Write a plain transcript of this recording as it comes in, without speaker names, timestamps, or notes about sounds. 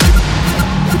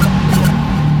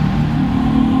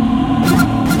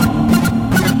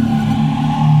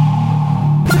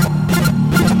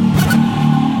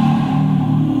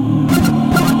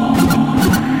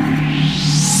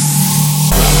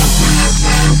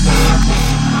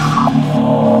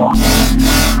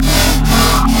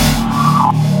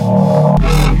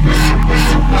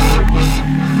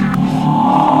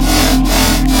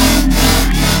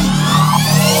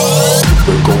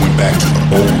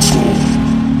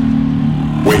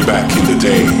back in the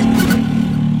day,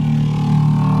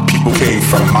 people came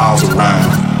from miles around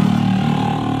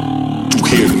to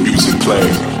hear the music play.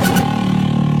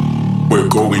 We're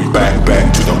going back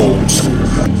to the old school.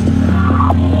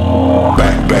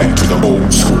 Back to the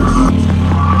old school.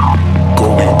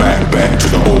 Going back to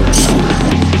the old school.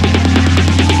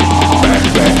 Back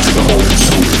to the old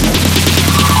school.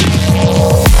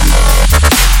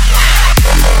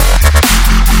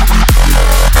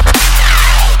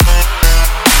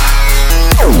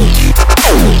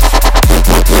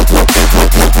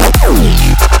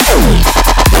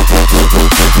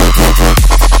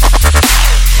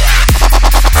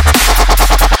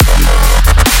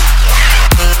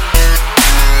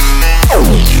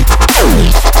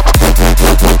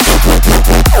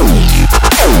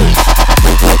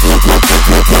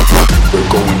 We're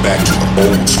going back to the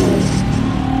old school.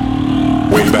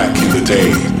 Way back in the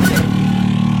day,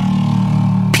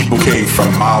 people came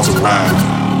from miles around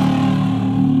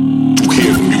to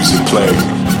hear the music play.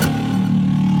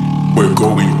 We're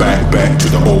going back to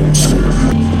the old school.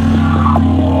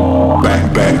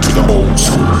 Back to the old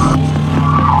school.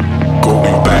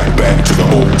 Going back to the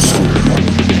old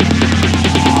school.